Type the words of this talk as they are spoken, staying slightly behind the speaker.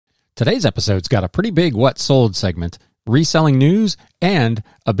Today's episode's got a pretty big What Sold segment, reselling news, and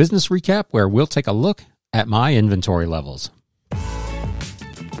a business recap where we'll take a look at my inventory levels.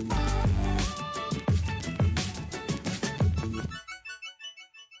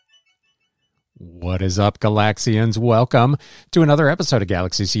 What is up, Galaxians? Welcome to another episode of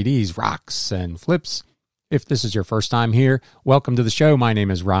Galaxy CDs, Rocks, and Flips. If this is your first time here, welcome to the show. My name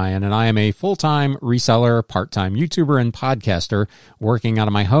is Ryan, and I am a full-time reseller, part-time YouTuber, and podcaster working out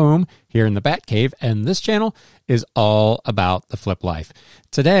of my home here in the Batcave, and this channel is all about the flip life.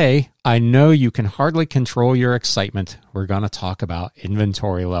 Today, I know you can hardly control your excitement. We're going to talk about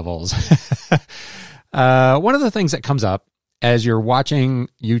inventory levels. One of the things that comes up as you're watching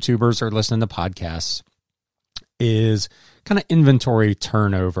YouTubers or listening to podcasts is kind of inventory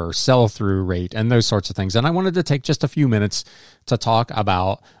turnover, sell-through rate, and those sorts of things. And I wanted to take just a few minutes to talk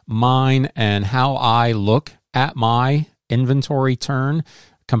about mine and how I look at my inventory turn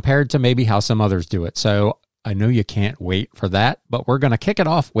compared to maybe how some others do it. So I know you can't wait for that, but we're going to kick it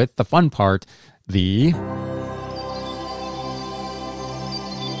off with the fun part, the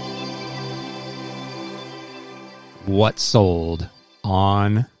what sold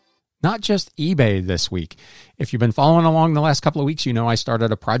on not just eBay this week. If you've been following along the last couple of weeks, you know I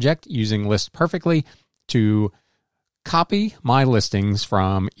started a project using List Perfectly to copy my listings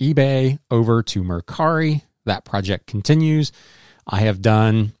from eBay over to Mercari. That project continues. I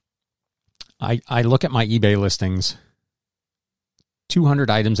look at my eBay listings 200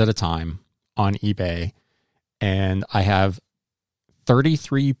 items at a time on eBay, and I have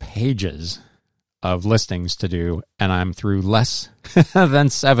 33 pages of listings to do, and I'm through less than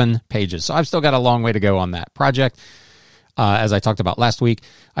 7 pages. So I've still got a long way to go on that project. As I talked about last week,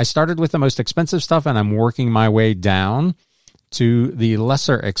 I started with the most expensive stuff, and I'm working my way down to the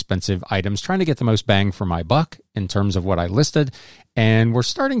lesser expensive items, trying to get the most bang for my buck in terms of what I listed. And we're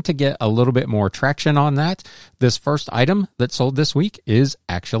starting to get a little bit more traction on that. This first item that sold this week is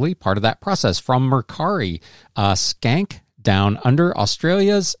actually part of that process from Mercari, Skank Down Under,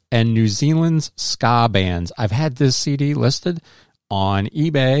 Australia's and New Zealand's ska bands. I've had this CD listed on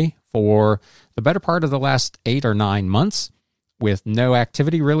eBay for the better part of the last 8 or 9 months with no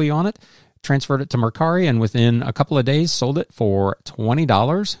activity really on it. Transferred it to Mercari, and within a couple of days sold it for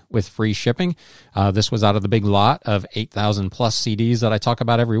 $20 with free shipping. This was out of the big lot of 8,000 plus CDs that I talk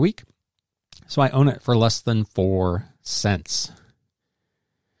about every week. So I own it for less than 4 cents.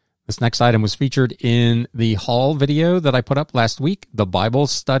 This next item was featured in the haul video that I put up last week, the Bible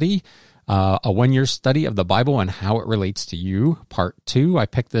study, a 1-year study of the Bible and how it relates to you, part 2. I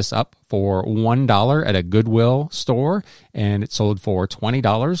picked this up for $1 at a Goodwill store, and it sold for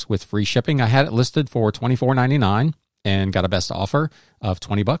 $20 with free shipping. I had it listed for $24.99 and got a best offer of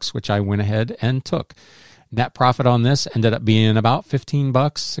 $20, which I went ahead and took. Net profit on this ended up being about $15,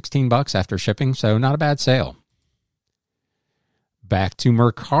 $16 after shipping, so not a bad sale. Back to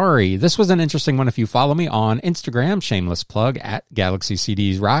Mercari. This was an interesting one. If you follow me on Instagram, shameless plug, at Galaxy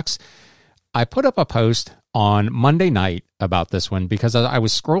CDs Rocks, I put up a post on Monday night about this one because I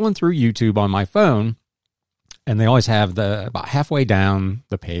was scrolling through YouTube on my phone, and they always have about halfway down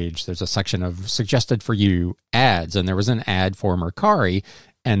the page, there's a section of suggested for you ads, and there was an ad for Mercari,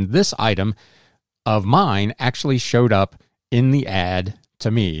 and this item of mine actually showed up in the ad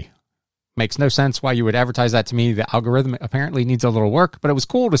to me. Makes no sense why you would advertise that to me. The algorithm apparently needs a little work, but it was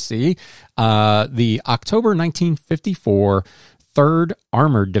cool to see. The October 1954 3rd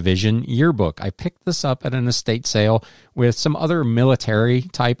Armored Division yearbook. I picked this up at an estate sale with some other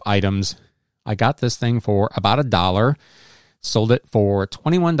military-type items. I got this thing for about $1, sold it for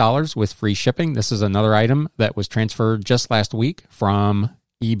 $21 with free shipping. This is another item that was transferred just last week from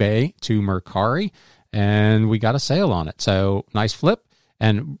eBay to Mercari, and we got a sale on it. So nice flip,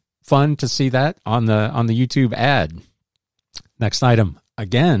 and fun to see that on the YouTube ad. Next item,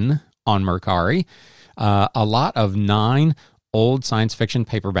 again on Mercari, a lot of 9 old science fiction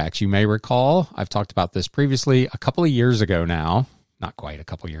paperbacks. You may recall, I've talked about this previously, a couple of years ago now, not quite a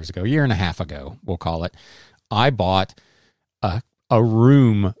couple of years ago, a year and a half ago, we'll call it. I bought a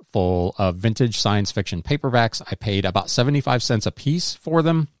room full of vintage science fiction paperbacks. I paid about 75 cents a piece for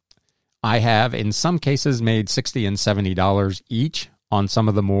them. I have, in some cases, made $60 and $70 each on some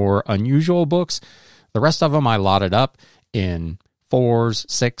of the more unusual books. The rest of them I lotted up in 4s,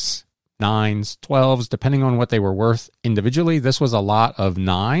 6, 9s, 12s, depending on what they were worth individually. This was a lot of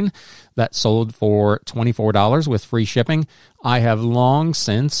 9 that sold for $24 with free shipping. I have long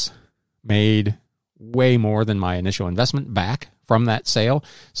since made way more than my initial investment back from that sale.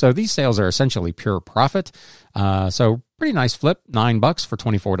 So these sales are essentially pure profit. So pretty nice flip, $9 for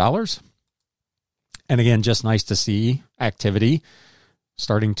 $24. And again, just nice to see activity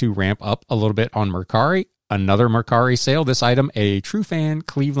starting to ramp up a little bit on Mercari. Another Mercari sale. This item, a True Fan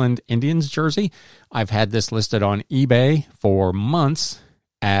Cleveland Indians jersey. I've had this listed on eBay for months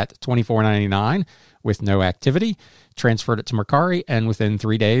at $24.99 with no activity. Transferred it to Mercari, and within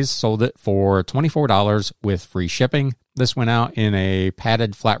 3 days sold it for $24 with free shipping. This went out in a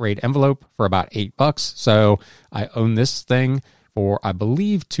padded flat rate envelope for about $8. So I own this thing for, I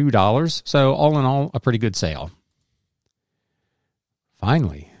believe, $2. So all in all, a pretty good sale.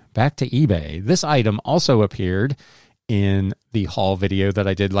 Finally, back to eBay. This item also appeared in the haul video that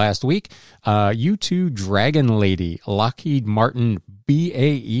I did last week. U2 Dragon Lady Lockheed Martin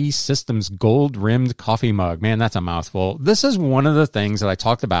BAE Systems gold-rimmed coffee mug. Man, that's a mouthful. This is one of the things that I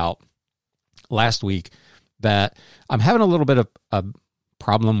talked about last week that I'm having a little bit of a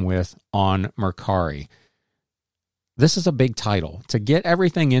problem with on Mercari. This is a big title. To get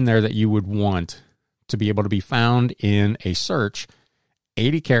everything in there that you would want to be able to be found in a search,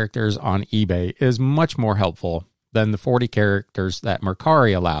 80 characters on eBay is much more helpful than the 40 characters that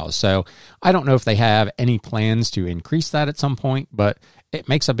Mercari allows. So I don't know if they have any plans to increase that at some point, but it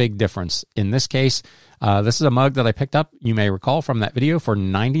makes a big difference. In this case, this is a mug that I picked up, you may recall from that video, for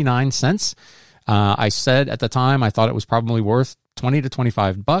 99 cents. I said at the time I thought it was probably worth $20 to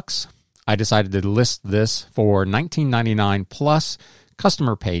 $25. I decided to list this for $19.99 plus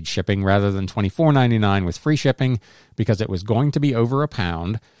customer paid shipping rather than $24.99 with free shipping because it was going to be over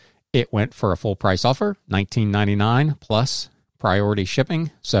 £1. It went for a full price offer, $19.99 plus priority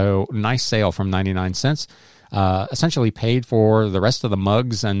shipping. So nice sale from 99 cents. Essentially paid for the rest of the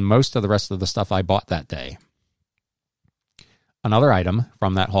mugs and most of the rest of the stuff I bought that day. Another item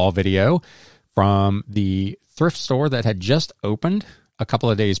from that haul video from the thrift store that had just opened a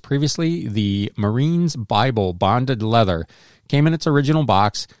couple of days previously, the Marines Bible bonded leather came in its original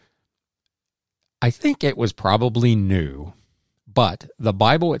box. I think it was probably new, but the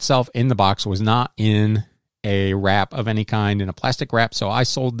Bible itself in the box was not in a wrap of any kind, in a plastic wrap. So I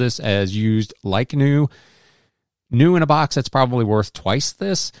sold this as used like new. New in a box, that's probably worth twice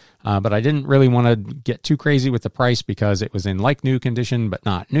this, but I didn't really want to get too crazy with the price because it was in like new condition, but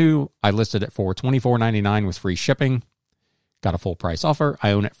not new. I listed it for $24.99 with free shipping. Got a full price offer.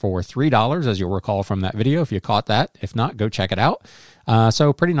 I own it for $3, as you'll recall from that video, if you caught that. If not, go check it out.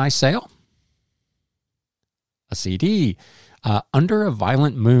 So pretty nice sale. A CD, Under a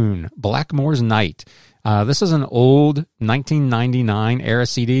Violent Moon, Blackmore's Night. This is an old 1999 era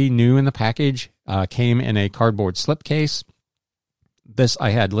CD, new in the package. Came in a cardboard slipcase. This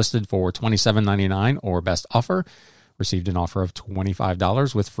I had listed for $27.99 or best offer. Received an offer of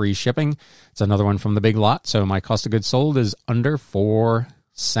 $25 with free shipping. It's another one from the big lot, so my cost of goods sold is under 4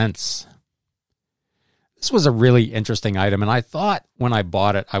 cents. This was a really interesting item, and I thought when I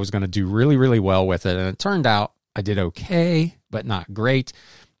bought it I was going to do really, really well with it, and it turned out I did okay, but not great.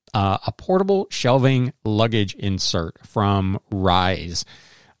 A portable shelving luggage insert from Rise.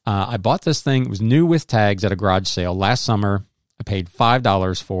 I bought this thing. It was new with tags at a garage sale last summer. I paid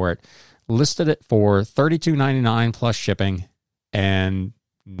 $5 for it. Listed it for $32.99 plus shipping, and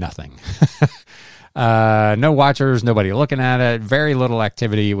nothing. No watchers, nobody looking at it, very little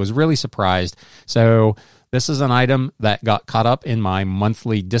activity. Was really surprised. So this is an item that got caught up in my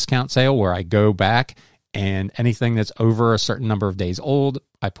monthly discount sale where I go back and anything that's over a certain number of days old,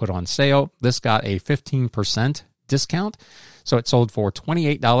 I put on sale. This got a 15% discount. So it sold for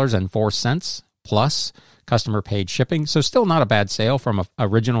 $28.04 plus customer paid shipping. So still not a bad sale from an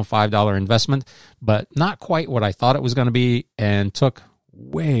original $5 investment, but not quite what I thought it was going to be and took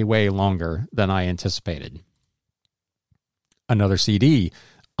way, way longer than I anticipated. Another CD,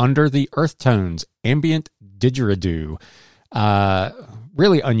 Under the Earth Tones, Ambient Didgeridoo.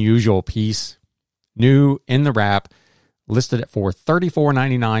 Really unusual piece. New in the wrap. Listed it for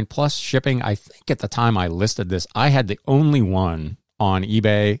 $34.99 plus shipping. I think at the time I listed this, I had the only one on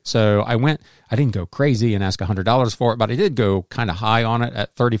eBay. So I didn't go crazy and ask $100 for it, but I did go kind of high on it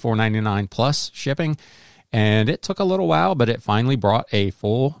at $34.99 plus shipping. And it took a little while, but it finally brought a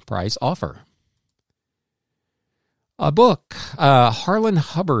full price offer. A book, Harlan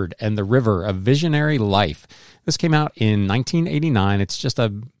Hubbard and the River, A Visionary Life. This came out in 1989. It's just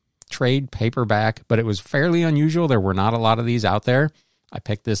a trade paperback, but it was fairly unusual. There were not a lot of these out there. I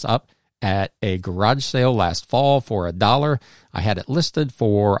picked this up at a garage sale last fall for $1. I had it listed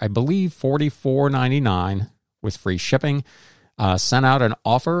for, I believe, $44.99 with free shipping. Sent out an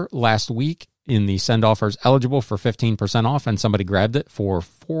offer last week in the send offers eligible for 15% off, and somebody grabbed it for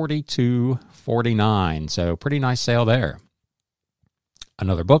 $42.49. So pretty nice sale there.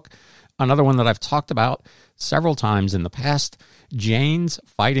 Another book, another one that I've talked about several times in the past, Jane's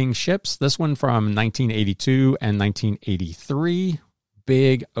Fighting Ships. This one from 1982 and 1983.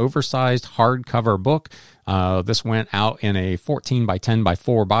 big, oversized hardcover book. This went out in a 14 by 10 by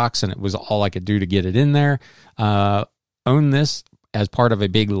 4 box, and it was all I could do to get it in there. Own this as part of a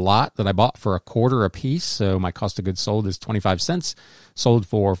big lot that I bought for $0.25 a piece. So my cost of goods sold is 25 cents. Sold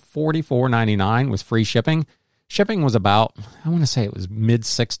for $44.99 with free shipping. Shipping was about, I want to say it was mid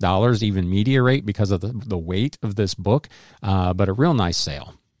 $6, even media rate, because of the weight of this book, but a real nice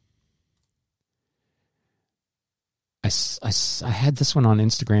sale. I had this one on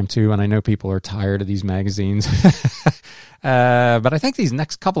Instagram too, and I know people are tired of these magazines. But I think these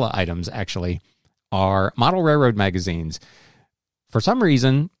next couple of items actually are model railroad magazines. For some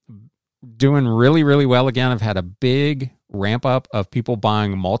reason, doing really, really well again. I've had a big ramp up of people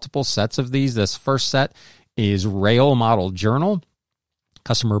buying multiple sets of these. This first set is Rail Model Journal.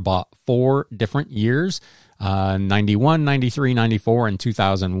 Customer bought 4 different years, 91, 93, 94, and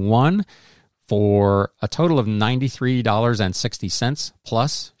 2001 for a total of $93.60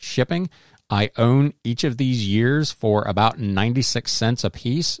 plus shipping. I own each of these years for about 96 cents a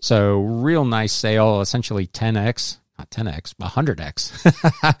piece. So real nice sale, essentially 10x, not 10x,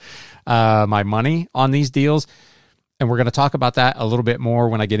 100x my money on these deals. And we're going to talk about that a little bit more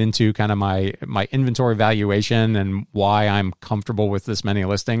when I get into kind of my inventory valuation and why I'm comfortable with this many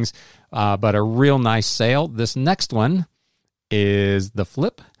listings. But a real nice sale. This next one is the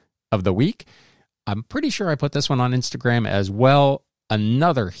flip of the week. I'm pretty sure I put this one on Instagram as well.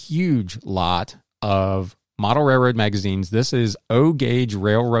 Another huge lot of model railroad magazines. This is O-Gauge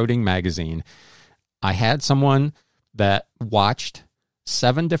Railroading Magazine. I had someone that watched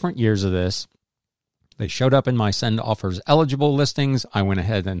 7 different years of this. They showed up in my send offers eligible listings. I went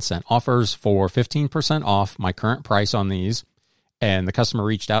ahead and sent offers for 15% off my current price on these. And the customer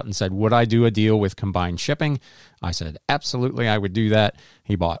reached out and said, would I do a deal with combined shipping? I said, absolutely, I would do that.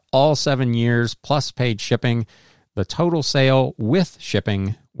 He bought all 7 years plus paid shipping. The total sale with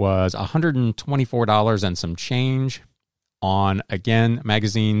shipping was $124 and some change on, again,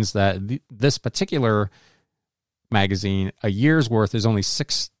 magazines that this particular magazine, a year's worth is only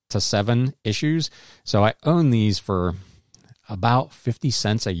 6 to 7 issues. So I own these for about 50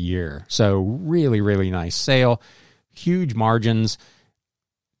 cents a year. So really, really nice sale. Huge margins.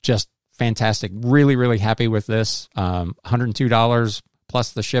 Just fantastic. Really, really happy with this. $102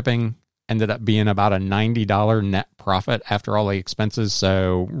 plus the shipping. Ended up being about a $90 net profit after all the expenses.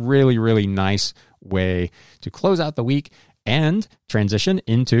 So really, really nice way to close out the week and transition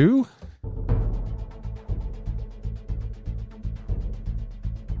into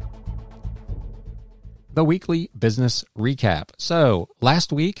the weekly business recap. So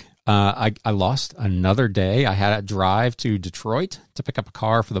last week, I lost another day. I had a drive to Detroit to pick up a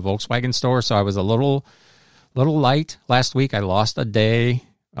car for the Volkswagen store. So I was a little light last week. I lost a day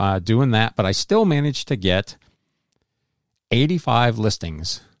doing that, but I still managed to get 85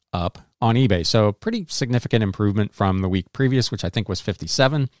 listings up on eBay. So a pretty significant improvement from the week previous, which I think was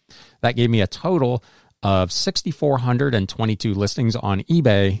 57. That gave me a total of 6,422 listings on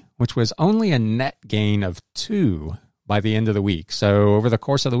eBay, which was only a net gain of 2 by the end of the week. So over the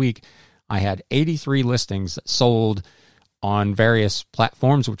course of the week, I had 83 listings that sold on various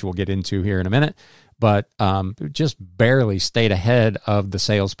platforms, which we'll get into here in a minute, but just barely stayed ahead of the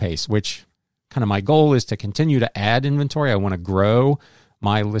sales pace, which kind of my goal is to continue to add inventory. I want to grow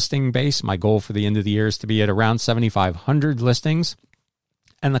my listing base. My goal for the end of the year is to be at around 7,500 listings.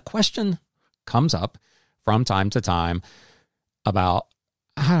 And the question comes up from time to time about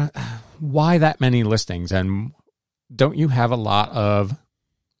why that many listings, and don't you have a lot of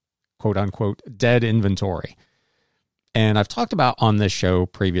quote unquote dead inventory? And I've talked about on this show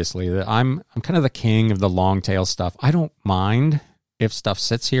previously that I'm kind of the king of the long tail stuff. I don't mind if stuff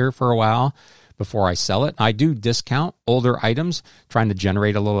sits here for a while before I sell it. I do discount older items, trying to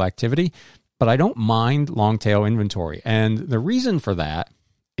generate a little activity, but I don't mind long tail inventory. And the reason for that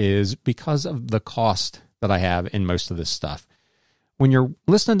is because of the cost that I have in most of this stuff. When you're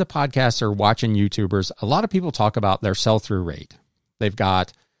listening to podcasts or watching YouTubers, a lot of people talk about their sell-through rate. They've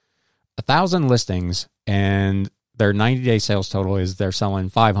got 1,000 listings and their 90-day sales total is they're selling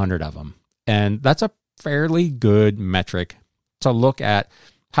 500 of them. And that's a fairly good metric to look at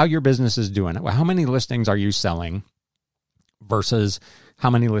how your business is doing. How many listings are you selling versus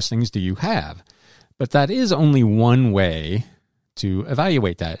how many listings do you have? But that is only one way to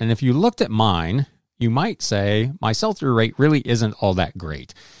evaluate that. And if you looked at mine, you might say my sell-through rate really isn't all that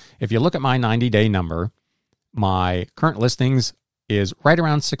great. If you look at my 90-day number, my current listings is right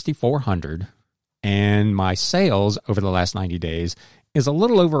around 6,400, and my sales over the last 90 days is a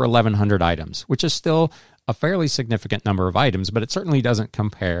little over 1,100 items, which is still a fairly significant number of items, but it certainly doesn't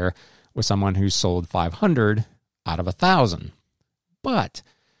compare with someone who's sold 500 out of 1,000. But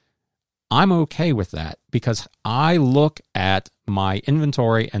I'm okay with that because I look at my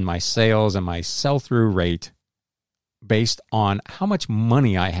inventory and my sales and my sell-through rate based on how much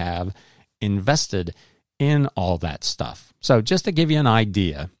money I have invested in all that stuff. So just to give you an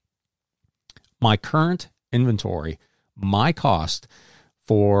idea, my current inventory, my cost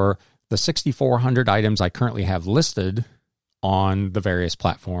for the 6,400 items I currently have listed on the various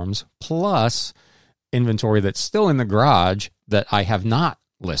platforms, plus inventory that's still in the garage that I have not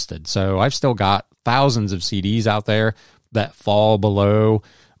listed. So I've still got thousands of CDs out there that fall below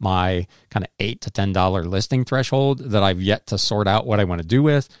my kind of $8 to $10 listing threshold that I've yet to sort out what I want to do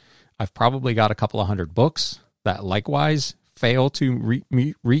with. I've probably got a couple of hundred books that likewise fail to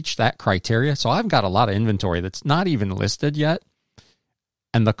reach that criteria. So I've got a lot of inventory that's not even listed yet.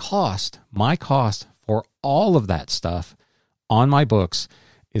 And the cost, my cost for all of that stuff on my books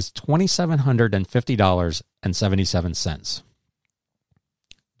is $2,750.77.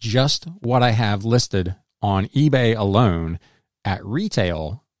 Just what I have listed on eBay alone at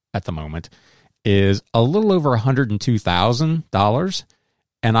retail at the moment is a little over $102,000.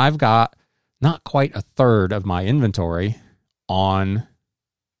 And I've got not quite a third of my inventory on,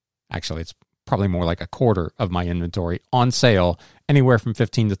 actually, it's probably more like a quarter of my inventory on sale, anywhere from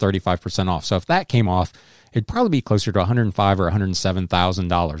 15 to 35% off. So if that came off, it'd probably be closer to $105,000 or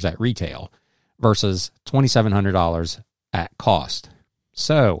 $107,000 at retail versus $2,700 at cost.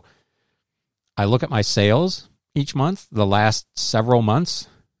 So I look at my sales each month. The last several months,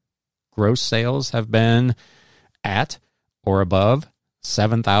 gross sales have been at or above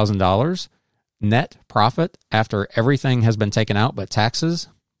 $7,000. Net profit after everything has been taken out but taxes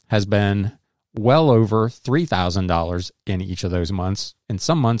has been well over $3,000 in each of those months. In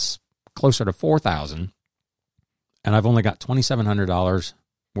some months, closer to $4,000. And I've only got $2,700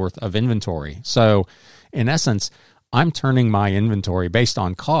 worth of inventory. So in essence, I'm turning my inventory based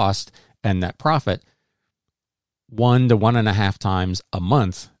on cost and net profit 1 to 1.5 times a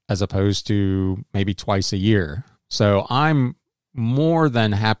month as opposed to maybe twice a year. So I'm more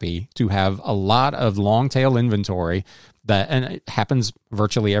than happy to have a lot of long tail inventory and it happens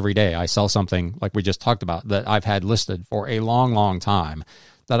virtually every day. I sell something like we just talked about that I've had listed for a long, long time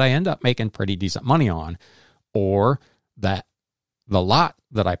that I end up making pretty decent money on, or that the lot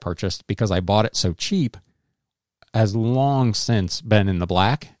that I purchased because I bought it so cheap has long since been in the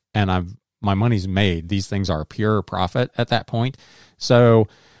black and my money's made. These things are pure profit at that point. So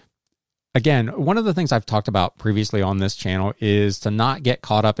again, one of the things I've talked about previously on this channel is to not get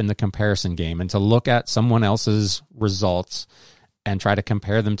caught up in the comparison game and to look at someone else's results and try to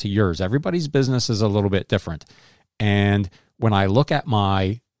compare them to yours. Everybody's business is a little bit different. And when I look at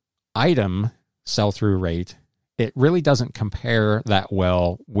my item sell-through rate, it really doesn't compare that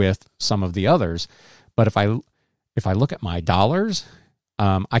well with some of the others. But if I look at my dollars,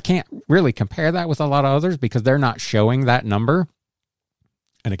 I can't really compare that with a lot of others because they're not showing that number.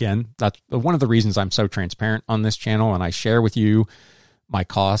 And again, that's one of the reasons I'm so transparent on this channel, and I share with you my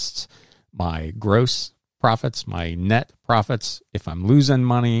costs, my gross profits, my net profits, if I'm losing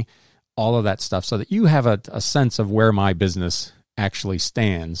money, all of that stuff, so that you have a sense of where my business actually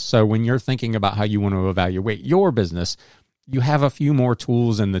stands. So when you're thinking about how you want to evaluate your business, you have a few more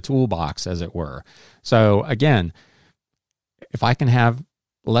tools in the toolbox, as it were. So again, if I can have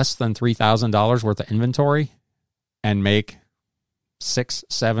less than $3,000 worth of inventory and make $6,000,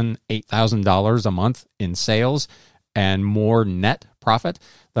 $7,000, $8,000 a month in sales and more net profit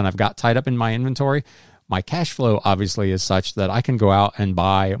than I've got tied up in my inventory, my cash flow obviously is such that I can go out and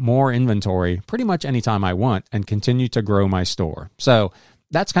buy more inventory pretty much anytime I want and continue to grow my store. So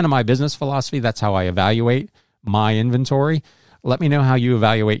that's kind of my business philosophy. That's how I evaluate my inventory. Let me know how you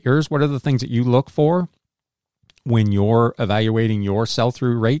evaluate yours. What are the things that you look for when you're evaluating your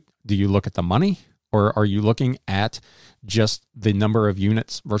sell-through rate? Do you look at the money, or are you looking at just the number of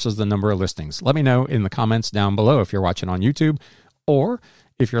units versus the number of listings? Let me know in the comments down below if you're watching on YouTube, or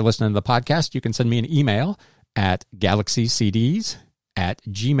if you're listening to the podcast, you can send me an email at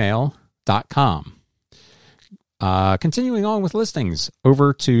galaxycds@gmail.com. Continuing on with listings,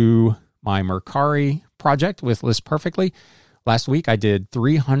 over to my Mercari project with List Perfectly. Last week, I did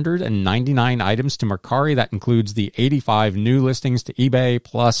 399 items to Mercari. That includes the 85 new listings to eBay,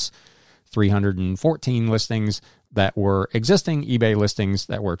 plus 314 listings that were existing eBay listings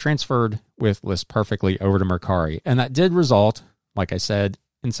that were transferred with List Perfectly over to Mercari. And that did result, like I said,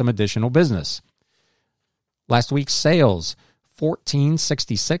 in some additional business. Last week's sales,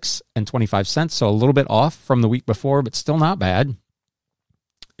 $14.66 so a little bit off from the week before, but still not bad.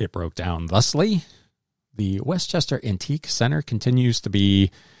 It broke down thusly. The Westchester Antique Center continues to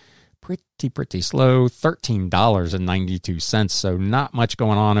be pretty slow, $13.92. So not much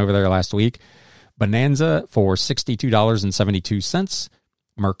going on over there last week. Bonanza for $62.72.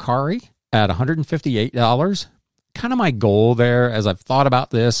 Mercari at $158. Kind of my goal there as I've thought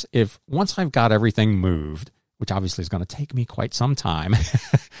about this. If once I've got everything moved, which obviously is going to take me quite some time,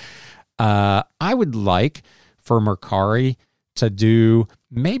 I would like for Mercari to do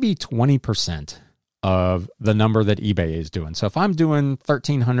maybe 20% of the number that eBay is doing. So if I'm doing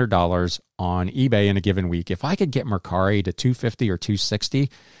 $1,300 on eBay in a given week, if I could get Mercari to $250 or $260,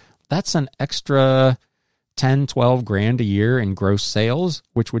 that's an extra 10, 12 grand a year in gross sales,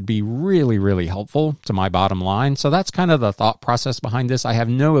 which would be really, really helpful to my bottom line. So that's kind of the thought process behind this. I have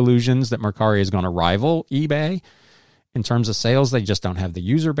no illusions that Mercari is going to rival eBay in terms of sales. They just don't have the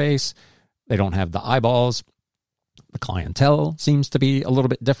user base. They don't have the eyeballs. The clientele seems to be a little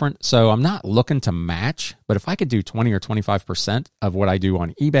bit different. So I'm not looking to match, but if I could do 20 or 25% of what I do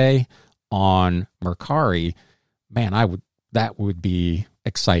on eBay on Mercari, man, that would be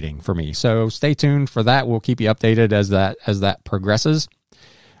exciting for me. So stay tuned for that. We'll keep you updated as that progresses.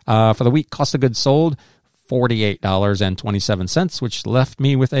 For the week, cost of goods sold, $48.27, which left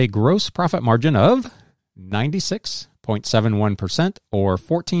me with a gross profit margin of 96.71% or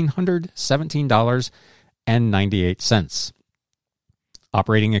 $1,417.98.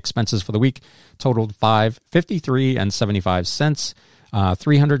 Operating expenses for the week totaled $553.75,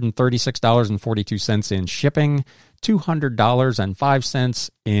 $336.42 in shipping, $200.05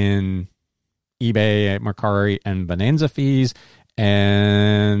 in eBay, Mercari, and Bonanza fees,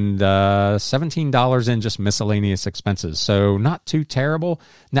 and $17 in just miscellaneous expenses. So not too terrible.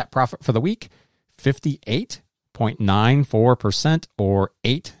 Net profit for the week, 58.94% or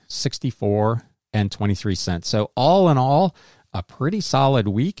 $864.23. So all in all, a pretty solid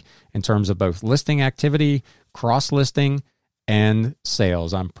week in terms of both listing activity, cross-listing, and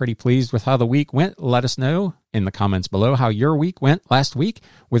sales. I'm pretty pleased with how the week went. Let us know in the comments below how your week went last week.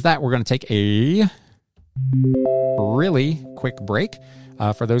 With that, we're going to take a really quick break.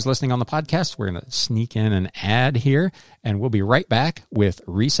 For those listening on the podcast, we're going to sneak in an ad here, and we'll be right back with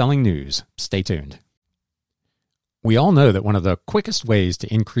reselling news. Stay tuned. We all know that one of the quickest ways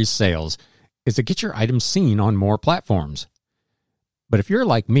to increase sales is to get your items seen on more platforms. But if you're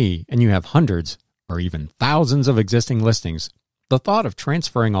like me and you have hundreds or even thousands of existing listings, the thought of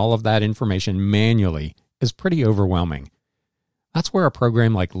transferring all of that information manually is pretty overwhelming. That's where a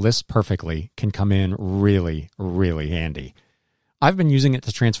program like List Perfectly can come in really, really handy. I've been using it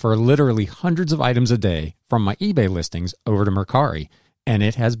to transfer literally hundreds of items a day from my eBay listings over to Mercari, and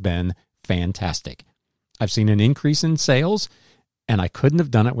it has been fantastic. I've seen an increase in sales, and I couldn't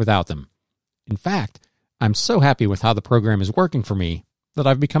have done it without them. In fact, I'm so happy with how the program is working for me that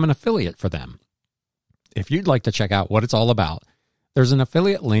I've become an affiliate for them. If you'd like to check out what it's all about, there's an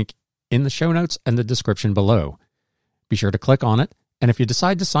affiliate link in the show notes and the description below. Be sure to click on it, and if you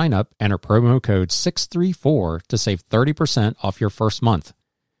decide to sign up, enter promo code 634 to save 30% off your first month.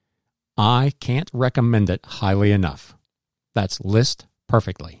 I can't recommend it highly enough. That's List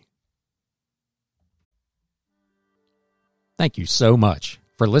Perfectly. Thank you so much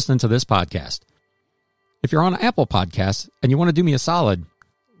for listening to this podcast. If you're on Apple Podcasts and you want to do me a solid,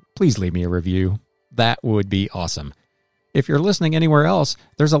 please leave me a review. That would be awesome. If you're listening anywhere else,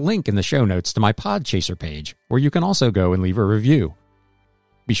 there's a link in the show notes to my Podchaser page where you can also go and leave a review.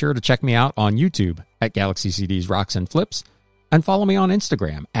 Be sure to check me out on YouTube at Galaxy CDs Rocks and Flips and follow me on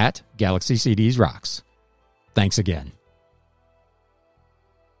Instagram at Galaxy CDs Rocks. Thanks again.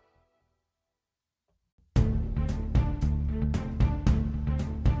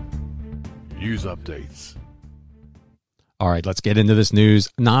 News updates. All right, let's get into this news.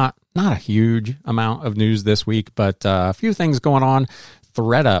 Not a huge amount of news this week, but a few things going on.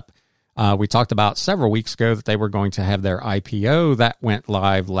 ThredUp, we talked about several weeks ago that they were going to have their IPO. That went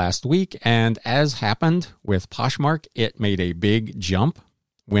live last week, and as happened with Poshmark, it made a big jump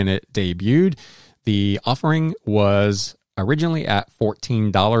when it debuted. The offering was originally at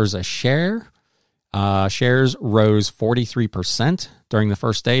 $14 a share. Shares rose 43% during the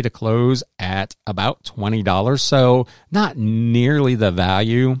first day to close at about $20. So not nearly the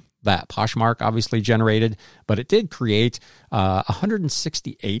value that Poshmark obviously generated, but it did create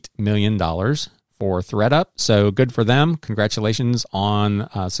 $168 million for ThredUp. So good for them. Congratulations on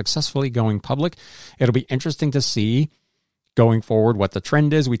successfully going public. It'll be interesting to see going forward what the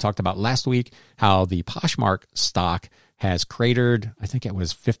trend is. We talked about last week how the Poshmark stock has cratered, I think it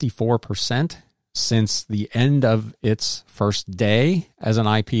was 54%. Since the end of its first day as an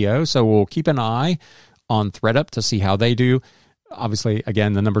IPO. So we'll keep an eye on ThredUp to see how they do. Obviously,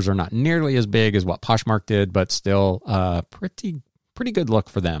 again, the numbers are not nearly as big as what Poshmark did, but still pretty pretty good look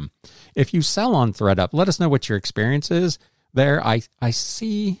for them. If you sell on ThreadUp, let us know what your experience is there. I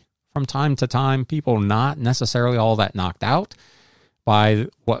see from time to time people not necessarily all that knocked out by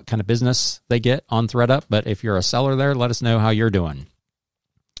what kind of business they get on ThreadUp. But if you're a seller there, let us know how you're doing.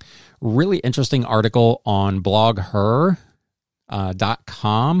 Really interesting article on blogher.com.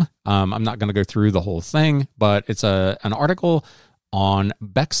 I'm not going to go through the whole thing, but it's an article on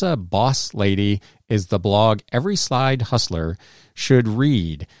Bexa Boss Lady is the blog every side hustler should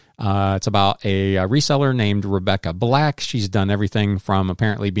read. It's about a reseller named Rebecca Black. She's done everything from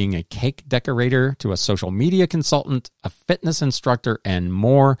apparently being a cake decorator to a social media consultant, a fitness instructor, and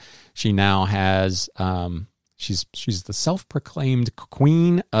more. She now has, she's the self-proclaimed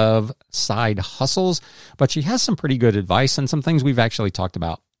queen of side hustles, but she has some pretty good advice and some things we've actually talked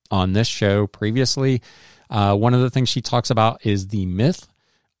about on this show previously. One of the things she talks about is the myth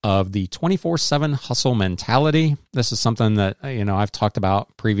of the 24/7 hustle mentality. This is something that, I've talked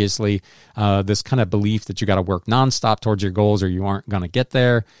about previously, this kind of belief that you got to work nonstop towards your goals or you aren't going to get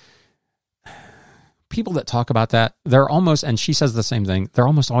there. People that talk about that, they're almost, and she says the same thing, they're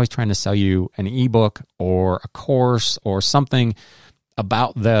almost always trying to sell you an ebook or a course or something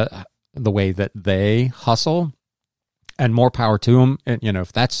about the way that they hustle. And more power to them. And,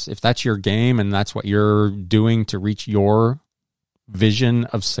 if that's your game and that's what you're doing to reach your vision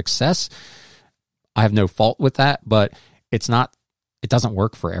of success, I have no fault with that, but it doesn't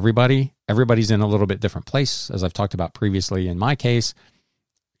work for everybody. Everybody's in a little bit different place. As I've talked about previously, in my case,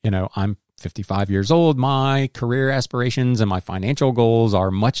 I'm 55 years old. My career aspirations and my financial goals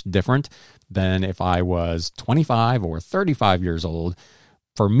are much different than if I was 25 or 35 years old.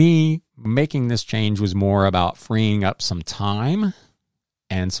 For me, making this change was more about freeing up some time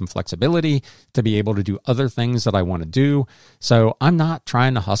and some flexibility to be able to do other things that I want to do. So I'm not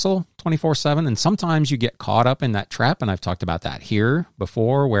trying to hustle 24/7. And sometimes you get caught up in that trap. And I've talked about that here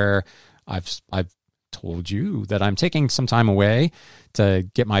before, where I've told you that I'm taking some time away to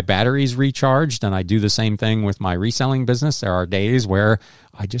get my batteries recharged. And I do the same thing with my reselling business. There are days where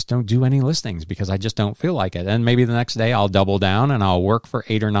I just don't do any listings because I just don't feel like it. And maybe the next day I'll double down and I'll work for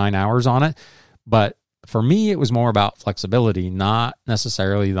 8 or 9 hours on it. But for me, it was more about flexibility, not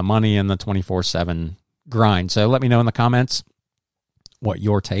necessarily the money and the 24/7 grind. So let me know in the comments what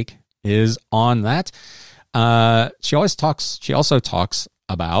your take is on that. She also talks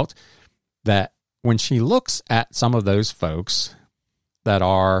about that when she looks at some of those folks that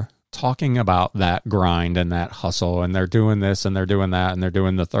are talking about that grind and that hustle, and they're doing this and they're doing that and they're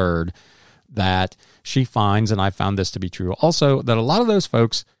doing the third, that she finds, and I found this to be true also, that a lot of those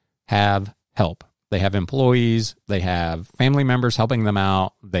folks have help. They have employees, they have family members helping them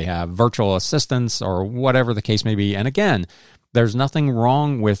out, they have virtual assistants or whatever the case may be. And again, there's nothing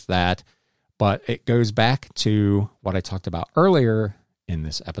wrong with that, but it goes back to what I talked about earlier in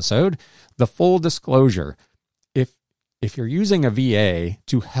this episode, the full disclosure. If you're using a VA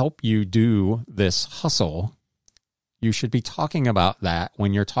to help you do this hustle, you should be talking about that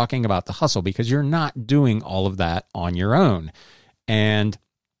when you're talking about the hustle, because you're not doing all of that on your own. And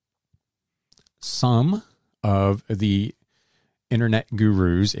some of the internet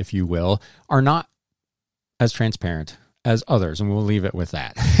gurus, if you will, are not as transparent as others, and we'll leave it with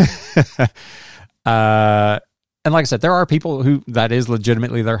that. And like I said, there are people who that is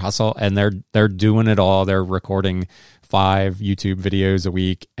legitimately their hustle, and they're doing it all. They're recording 5 YouTube videos a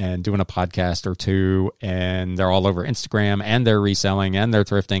week and doing a podcast or 2, and they're all over Instagram, and they're reselling, and they're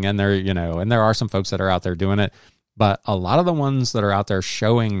thrifting, and and there are some folks that are out there doing it. But a lot of the ones that are out there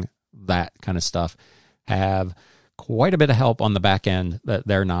showing that kind of stuff have quite a bit of help on the back end that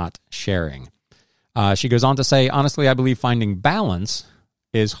they're not sharing. She goes on to say, honestly, I believe finding balance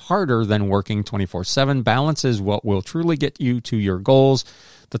is harder than working 24/7. Balance is what will truly get you to your goals.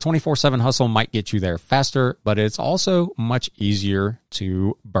 The 24/7 hustle might get you there faster, but it's also much easier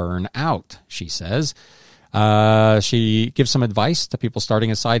to burn out, she says. She gives some advice to people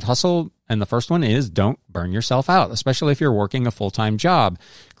starting a side hustle, and the first one is don't burn yourself out, especially if you're working a full-time job.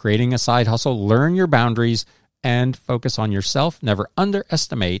 Creating a side hustle, learn your boundaries, and focus on yourself. Never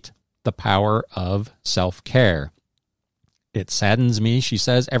underestimate the power of self-care. It saddens me, she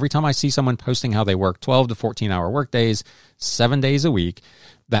says, every time I see someone posting how they work 12 to 14-hour workdays, 7 days a week.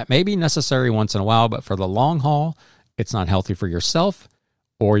 That may be necessary once in a while, but for the long haul, it's not healthy for yourself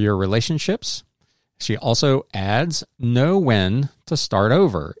or your relationships. She also adds, know when to start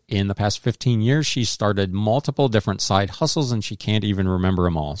over. In the past 15 years, she started multiple different side hustles, and she can't even remember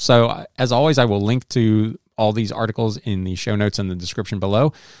them all. So, as always, I will link to all these articles in the show notes in the description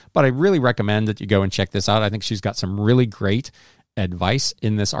below, but I really recommend that you go and check this out. I think she's got some really great advice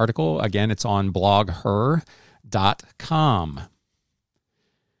in this article. Again, it's on blogher.com.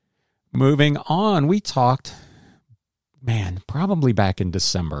 Moving on, we talked, probably back in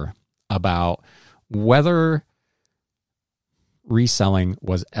December about whether reselling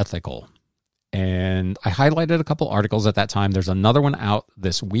was ethical. And I highlighted a couple articles at that time. There's another one out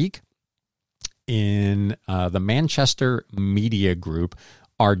this week in the Manchester Media Group.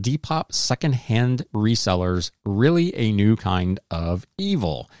 Are Depop secondhand resellers really a new kind of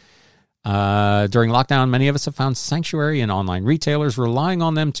evil? During lockdown, many of us have found sanctuary in online retailers, relying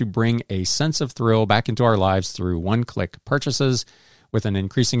on them to bring a sense of thrill back into our lives through one-click purchases. With an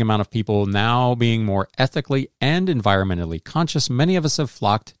increasing amount of people now being more ethically and environmentally conscious, many of us have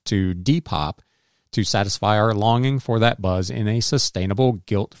flocked to Depop to satisfy our longing for that buzz in a sustainable,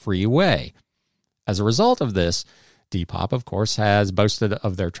 guilt-free way. As a result of this, Depop, of course, has boasted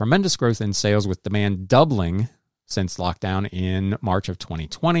of their tremendous growth in sales, with demand doubling since lockdown in March of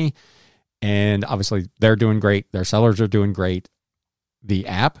 2020. And obviously, they're doing great. Their sellers are doing great. The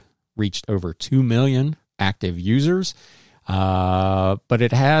app reached over 2 million active users. But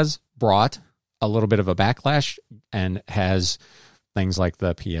it has brought a little bit of a backlash and has things like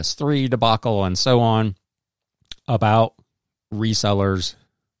the PS3 debacle and so on about resellers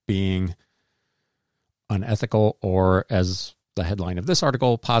being unethical, or as the headline of this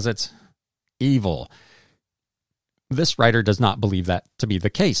article posits, evil. This writer does not believe that to be the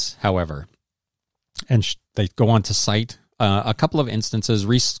case, however. And they go on to cite a couple of instances.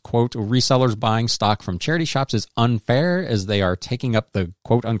 Quote, resellers buying stock from charity shops is unfair as they are taking up the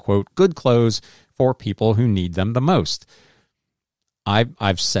quote-unquote good clothes for people who need them the most.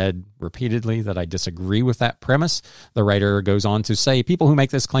 I've said repeatedly that I disagree with that premise. The writer goes on to say, people who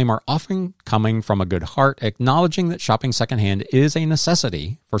make this claim are often coming from a good heart, acknowledging that shopping secondhand is a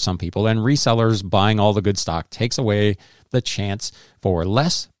necessity for some people, and resellers buying all the good stock takes away the chance for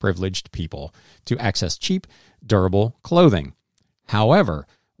less privileged people to access cheap, durable clothing. However,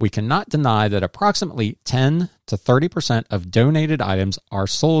 we cannot deny that approximately 10 to 30% of donated items are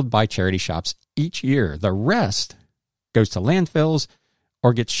sold by charity shops each year. The rest goes to landfills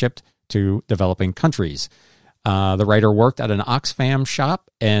or gets shipped to developing countries. The writer worked at an Oxfam shop,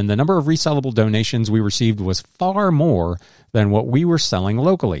 and the number of resellable donations we received was far more than what we were selling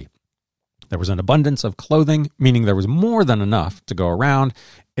locally. There was an abundance of clothing, meaning there was more than enough to go around.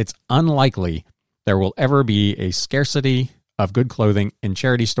 It's unlikely there will ever be a scarcity of good clothing in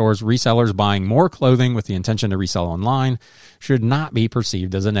charity stores. Resellers buying more clothing with the intention to resell online should not be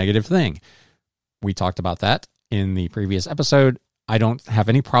perceived as a negative thing. We talked about that in the previous episode. I don't have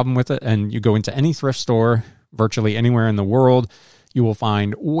any problem with it. And you go into any thrift store, virtually anywhere in the world, you will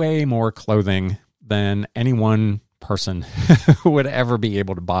find way more clothing than any one person would ever be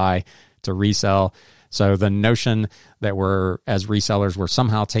able to buy to resell. So the notion that as resellers, we're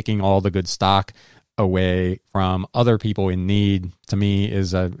somehow taking all the good stock away from other people in need, to me,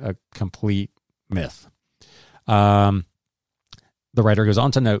 is a complete myth. The writer goes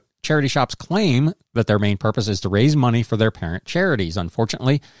on to note, charity shops claim that their main purpose is to raise money for their parent charities.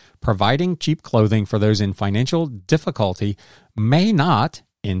 Unfortunately, providing cheap clothing for those in financial difficulty may not,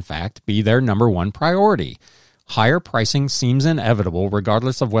 in fact, be their number one priority. Higher pricing seems inevitable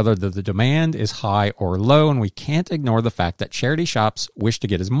regardless of whether the demand is high or low, and we can't ignore the fact that charity shops wish to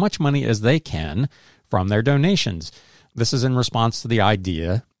get as much money as they can from their donations. This is in response to the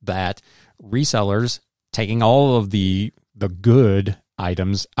idea that resellers taking all of the good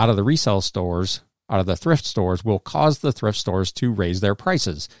items out of the resale stores, out of the thrift stores, will cause the thrift stores to raise their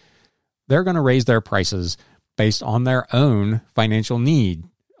prices. They're going to raise their prices based on their own financial need.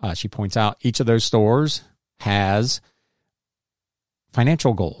 She points out each of those stores has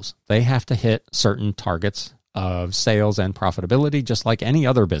financial goals. They have to hit certain targets of sales and profitability, just like any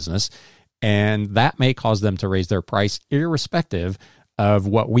other business, and that may cause them to raise their price irrespective of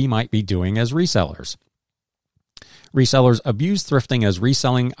what we might be doing as resellers. Resellers abuse thrifting as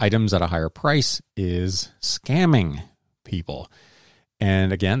reselling items at a higher price is scamming people.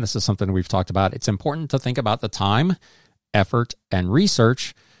 And again, this is something we've talked about. It's important to think about the time, effort, and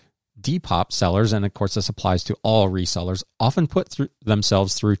research Depop sellers, and of course this applies to all resellers, often put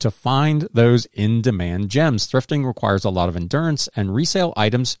themselves through to find those in-demand gems. Thrifting requires a lot of endurance, and resale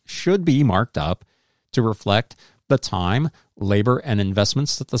items should be marked up to reflect the time, labor, and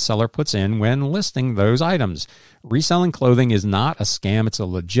investments that the seller puts in when listing those items. Reselling clothing is not a scam. It's a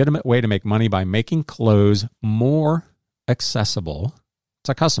legitimate way to make money by making clothes more accessible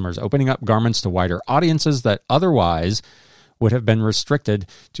to customers, opening up garments to wider audiences that otherwise would have been restricted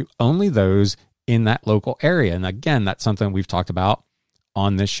to only those in that local area. And again, that's something we've talked about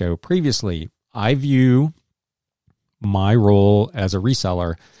on this show previously. I view my role as a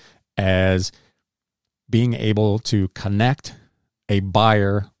reseller as being able to connect a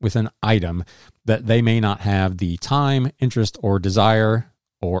buyer with an item that they may not have the time, interest, or desire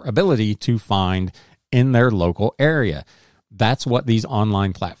or ability to find in their local area. That's what these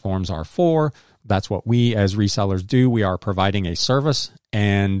online platforms are for. That's what we as resellers do. We are providing a service,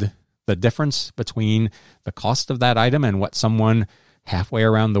 and the difference between the cost of that item and what someone halfway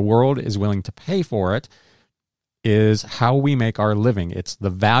around the world is willing to pay for it is how we make our living. It's the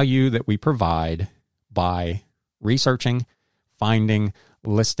value that we provide by researching, finding,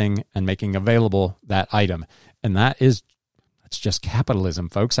 listing, and making available that item. And it's just capitalism,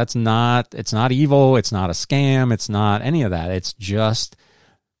 folks. It's not evil. It's not a scam. It's not any of that. It's just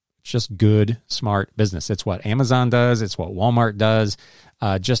good, smart business. It's what Amazon does. It's what Walmart does,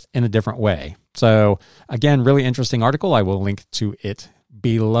 just in a different way. So again, really interesting article. I will link to it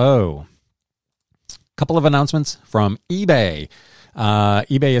below. A couple of announcements from eBay.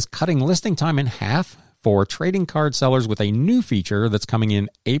 eBay is cutting listing time in half for trading card sellers with a new feature that's coming in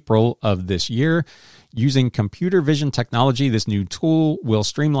April of this year. Using computer vision technology, this new tool will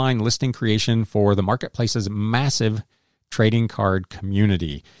streamline listing creation for the marketplace's massive trading card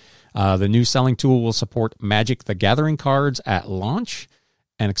community. The new selling tool will support Magic the Gathering cards at launch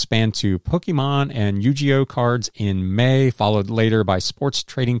and expand to Pokemon and Yu-Gi-Oh cards in May, followed later by sports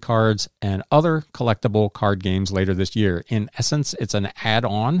trading cards and other collectible card games later this year. In essence, it's an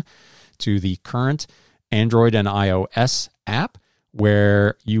add-on to the current Android and iOS app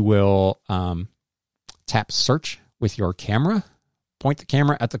where you will tap search with your camera, point the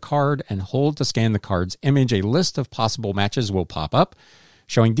camera at the card, and hold to scan the card's image. A list of possible matches will pop up,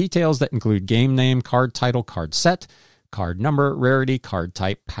 showing details that include game name, card title, card set, card number, rarity, card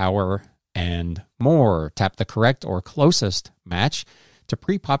type, power, and more. Tap the correct or closest match to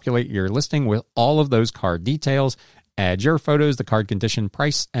pre-populate your listing with all of those card details. Add your photos, the card condition,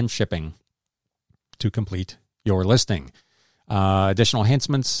 price, and shipping to complete your listing. Additional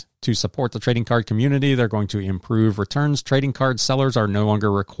enhancements to support the trading card community. They're going to improve returns. Trading card sellers are no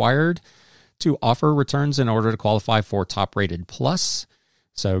longer required to offer returns in order to qualify for Top Rated Plus.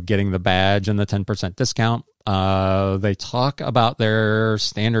 So getting the badge and the 10% discount. They talk about their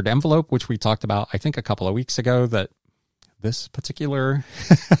standard envelope, which we talked about, I think, a couple of weeks ago, that this particular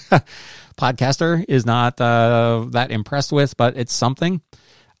podcaster is not that impressed with, but it's something.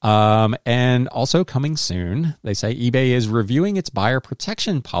 And also coming soon, they say eBay is reviewing its buyer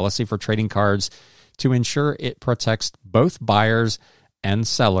protection policy for trading cards to ensure it protects both buyers and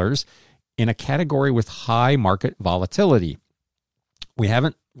sellers in a category with high market volatility. We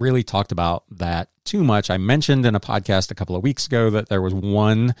haven't really talked about that too much. I mentioned in a podcast a couple of weeks ago that there was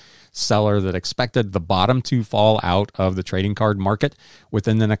one seller that expected the bottom to fall out of the trading card market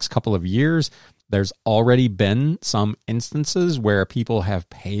within the next couple of years. There's already been some instances where people have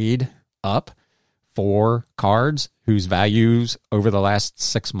paid up for cards whose values over the last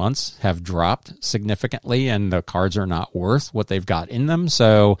 6 months have dropped significantly, and the cards are not worth what they've got in them.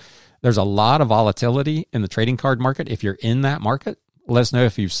 So there's a lot of volatility in the trading card market. If you're in that market, let us know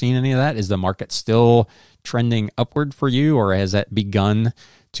if you've seen any of that. Is the market still trending upward for you, or has it begun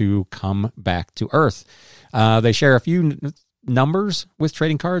to come back to earth? They share a few numbers with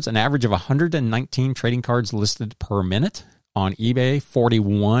trading cards. An average of 119 trading cards listed per minute on eBay.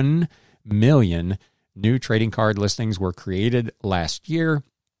 41 million new trading card listings were created last year.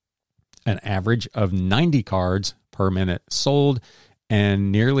 An average of 90 cards per minute sold,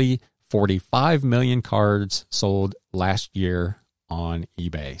 and nearly 45 million cards sold last year on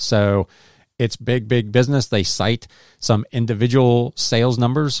eBay. So it's big, big business. They cite some individual sales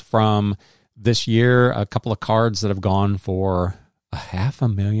numbers from this year, a couple of cards that have gone for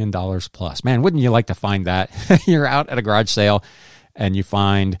 $500,000 plus. Man, wouldn't you like to find that? You're out at a garage sale and you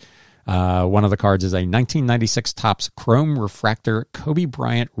find one of the cards is a 1996 Topps Chrome Refractor Kobe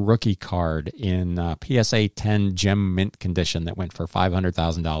Bryant rookie card in PSA 10 gem mint condition that went for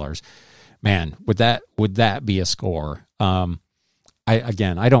 $500,000. Man, would that be a score? I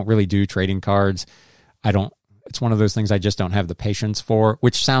don't really do trading cards. It's one of those things I just don't have the patience for,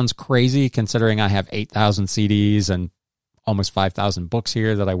 which sounds crazy considering I have 8,000 CDs and almost 5,000 books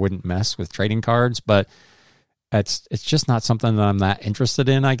here that I wouldn't mess with trading cards, but it's just not something that I'm that interested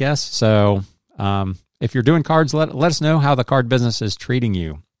in, I guess. So if you're doing cards, let us know how the card business is treating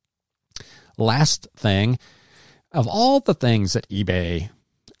you. Last thing, of all the things that eBay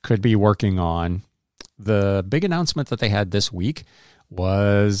could be working on, the big announcement that they had this week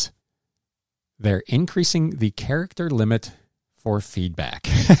was they're increasing the character limit for feedback.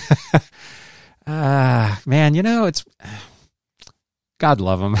 Man, it's God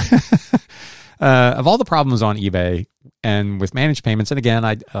love them. Of all the problems on eBay and with managed payments, and again,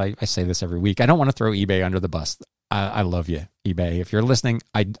 I say this every week, I don't want to throw eBay under the bus. I love you, eBay. If you're listening,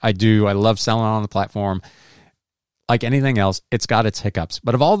 I do. I love selling on the platform. Like anything else, it's got its hiccups.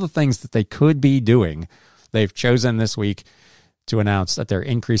 But of all the things that they could be doing, they've chosen this week to announce that they're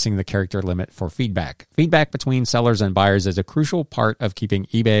increasing the character limit for feedback. Feedback between sellers and buyers is a crucial part of keeping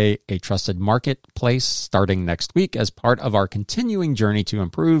eBay a trusted marketplace. Starting next week, as part of our continuing journey to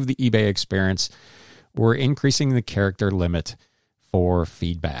improve the eBay experience, we're increasing the character limit for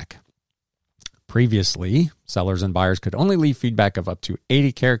feedback. Previously, sellers and buyers could only leave feedback of up to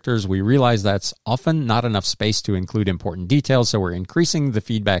 80 characters. We realize that's often not enough space to include important details, so we're increasing the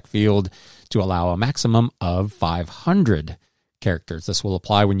feedback field to allow a maximum of 500 characters. This will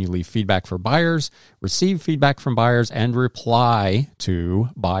apply when you leave feedback for buyers, receive feedback from buyers, and reply to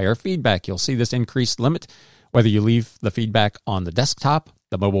buyer feedback. You'll see this increased limit whether you leave the feedback on the desktop,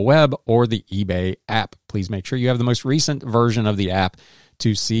 the mobile web, or the eBay app. Please make sure you have the most recent version of the app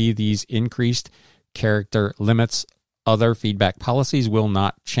to see these increased character limits. Other feedback policies will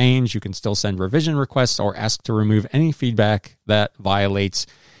not change. You can still send revision requests or ask to remove any feedback that violates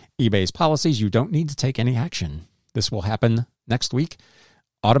eBay's policies. You don't need to take any action. This will happen next week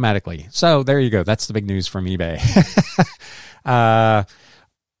automatically. So there you go. That's the big news from eBay.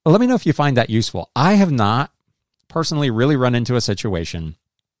 Let me know if you find that useful. I have not personally really run into a situation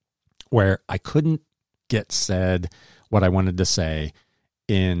where I couldn't get said what I wanted to say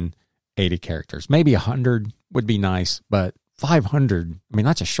in 80 characters. Maybe 100 would be nice, but 500, I mean,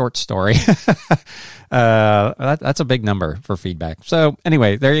 that's a short story. That's a big number for feedback. So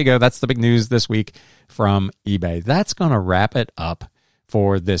anyway, there you go. That's the big news this week from eBay. That's going to wrap it up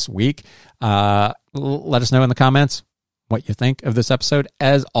for this week. Let us know in the comments what you think of this episode.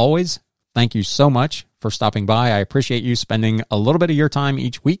 As always, thank you so much for stopping by. I appreciate you spending a little bit of your time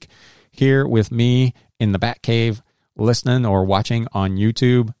each week here with me in the Batcave, listening or watching on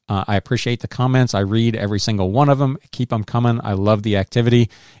YouTube. I appreciate the comments. I read every single one of them. Keep them coming. I love the activity.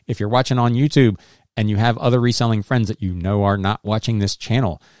 If you're watching on YouTube and you have other reselling friends that you know are not watching this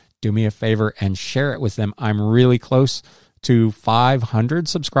channel, do me a favor and share it with them. I'm really close to 500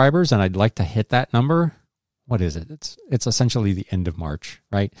 subscribers, and I'd like to hit that number. What is it? It's essentially the end of March,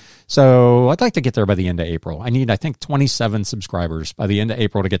 right? So I'd like to get there by the end of April. I need, I think, 27 subscribers by the end of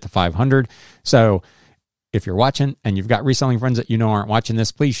April to get to 500. So if you're watching and you've got reselling friends that you know aren't watching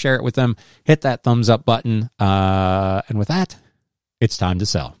this, please share it with them. Hit that thumbs up button. And with that, it's time to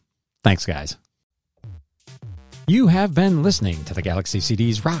sell. Thanks, guys. You have been listening to the Galaxy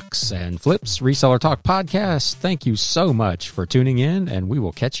CDs Rocks and Flips Reseller Talk podcast. Thank you so much for tuning in, and we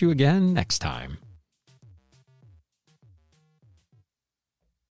will catch you again next time.